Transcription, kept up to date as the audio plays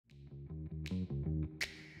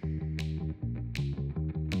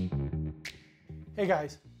Hey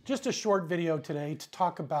guys, just a short video today to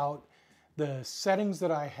talk about the settings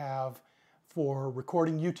that I have for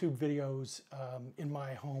recording YouTube videos in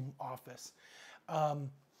my home office.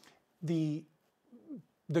 The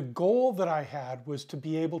goal that I had was to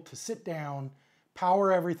be able to sit down,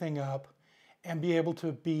 power everything up, and be able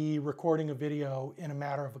to be recording a video in a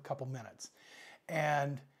matter of a couple minutes.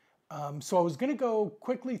 And so I was going to go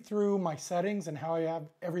quickly through my settings and how I have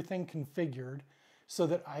everything configured so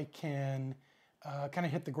that I can kind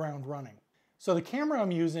of hit the ground running. So the camera I'm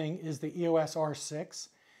using is the EOS R6,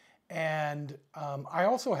 and I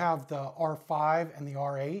also have the R5 and the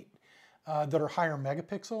R8 that are higher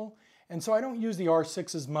megapixel. And so I don't use the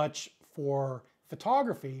R6 as much for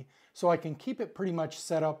photography, so I can keep it pretty much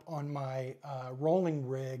set up on my rolling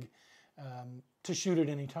rig to shoot at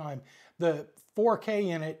any time. The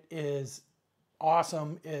 4K in it is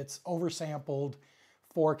awesome. It's oversampled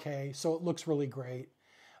 4K, so it looks really great.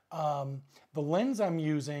 The lens I'm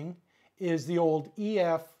using is the old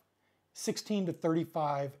EF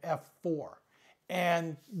 16-35 f4.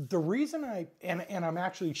 And the reason and I'm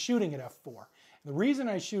actually shooting at f4. The reason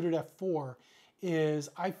I shoot at f4 is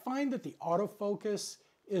I find that the autofocus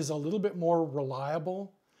is a little bit more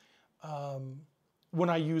reliable when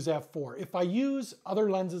I use f4. If I use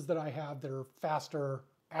other lenses that I have that are faster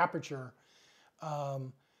aperture,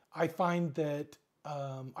 I find that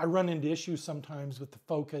I run into issues sometimes with the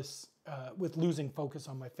focus, with losing focus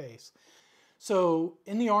on my face. So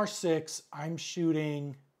in the R6, I'm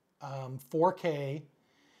shooting 4K.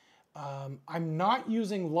 I'm not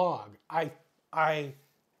using log. I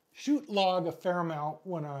shoot log a fair amount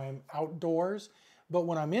when I'm outdoors, but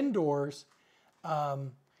when I'm indoors,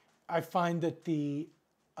 I find that the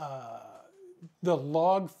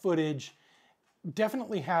log footage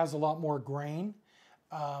definitely has a lot more grain.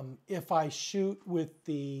 If I shoot with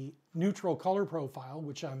the neutral color profile,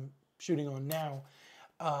 which I'm shooting on now,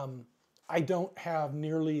 I don't have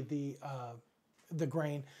nearly the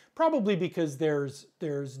grain, probably because there's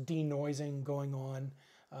denoising going on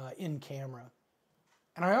in camera.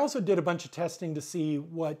 And I also did a bunch of testing to see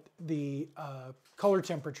what the color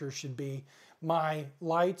temperature should be. My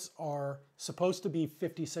lights are supposed to be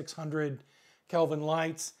 5600 Kelvin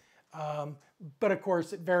lights. But of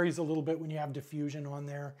course, it varies a little bit when you have diffusion on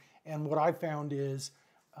there. And what I found is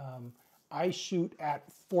I shoot at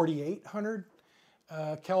 4800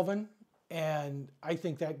 Kelvin, and I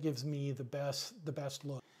think that gives me the best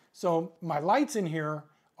look. So my lights in here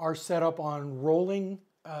are set up on rolling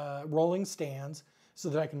stands so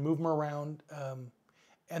that I can move them around,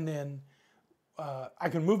 and then I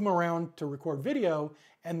can move them around to record video,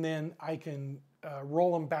 and then I can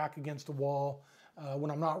roll them back against a wall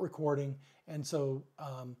when I'm not recording. And so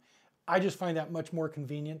I just find that much more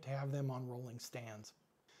convenient to have them on rolling stands.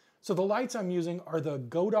 So the lights I'm using are the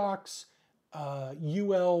Godox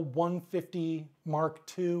UL 150 Mark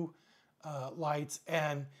II lights,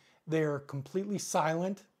 and they're completely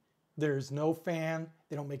silent. There's no fan.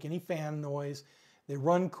 They don't make any fan noise. They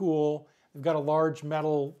run cool. They've got a large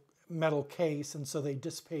metal case, and so they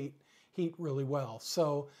dissipate heat really well.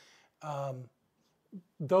 So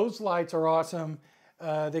those lights are awesome.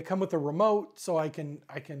 They come with a remote, so I can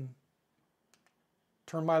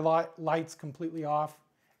turn my lights completely off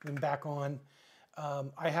and back on.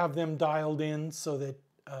 I have them dialed in so that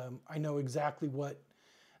I know exactly what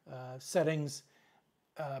settings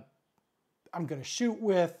I'm going to shoot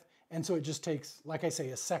with, and so it just takes, like I say,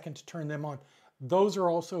 a second to turn them on. Those are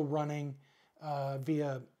also running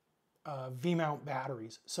via V-mount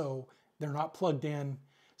batteries, so they're not plugged in.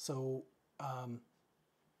 So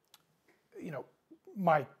you know,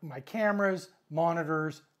 my cameras,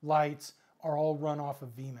 monitors, lights are all run off of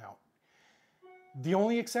V-mount. The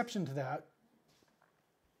only exception to that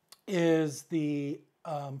is the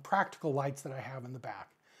practical lights that I have in the back.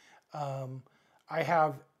 I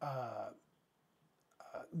have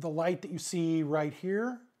the light that you see right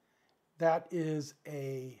here. That is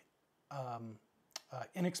a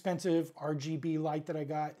inexpensive RGB light that I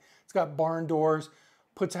got. It's got barn doors,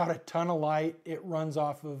 puts out a ton of light. It runs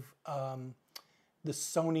off of the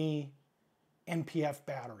Sony NPF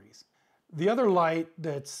batteries. The other light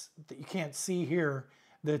that you can't see here,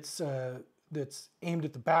 that's aimed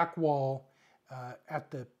at the back wall at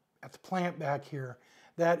the plant back here,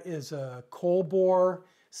 that is a Colbor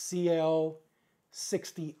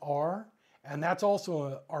CL60R, and that's also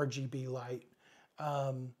a RGB light.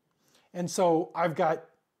 And so I've got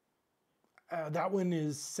that one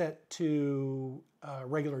is set to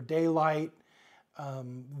regular daylight.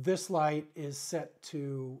 This light is set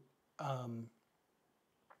to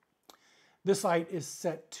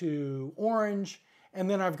orange, and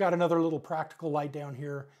then I've got another little practical light down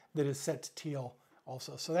here that is set to teal.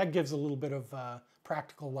 also. So that gives a little bit of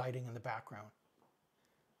practical lighting in the background.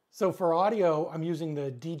 So for audio, I'm using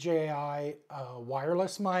the DJI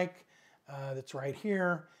wireless mic that's right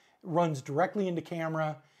here. It runs directly into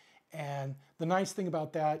camera. And the nice thing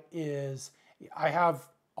about that is I have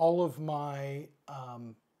all of my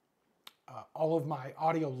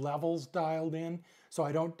audio levels dialed in, so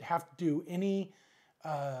I don't have to do any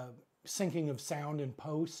syncing of sound in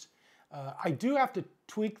post. I do have to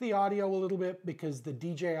tweak the audio a little bit because the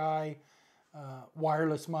DJI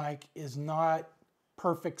wireless mic is not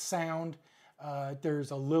perfect sound.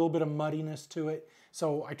 There's a little bit of muddiness to it,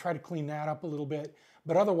 so I try to clean that up a little bit.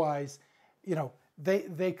 But otherwise, you know, they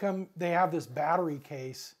have this battery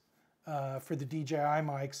case for the DJI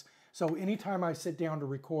mics. So anytime I sit down to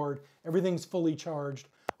record, everything's fully charged.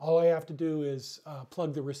 All I have to do is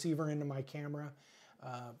plug the receiver into my camera,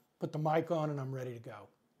 put the mic on, and I'm ready to go.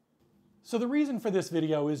 So the reason for this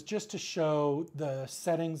video is just to show the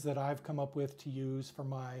settings that I've come up with to use for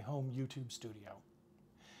my home YouTube studio.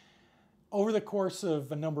 Over the course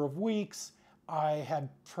of a number of weeks, I had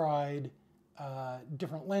tried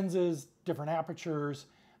different lenses, different apertures,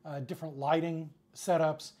 different lighting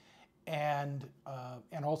setups, and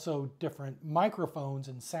also different microphones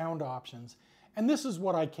and sound options. And this is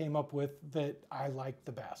what I came up with that I like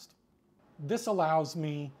the best. This allows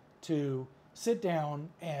me to sit down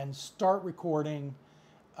and start recording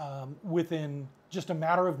within just a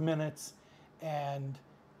matter of minutes, and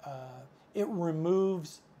it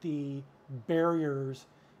removes the barriers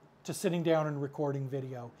to sitting down and recording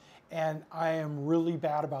video. And I am really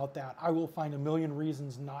bad about that. I will find a million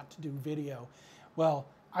reasons not to do video. Well,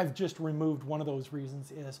 I've just removed one of those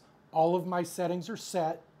reasons. Is all of my settings are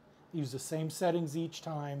set, use the same settings each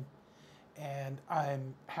time, and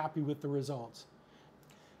I'm happy with the results.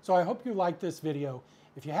 So I hope you liked this video.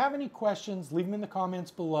 If you have any questions, leave them in the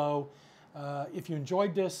comments below. If you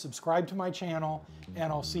enjoyed this, subscribe to my channel,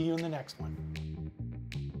 and I'll see you in the next one.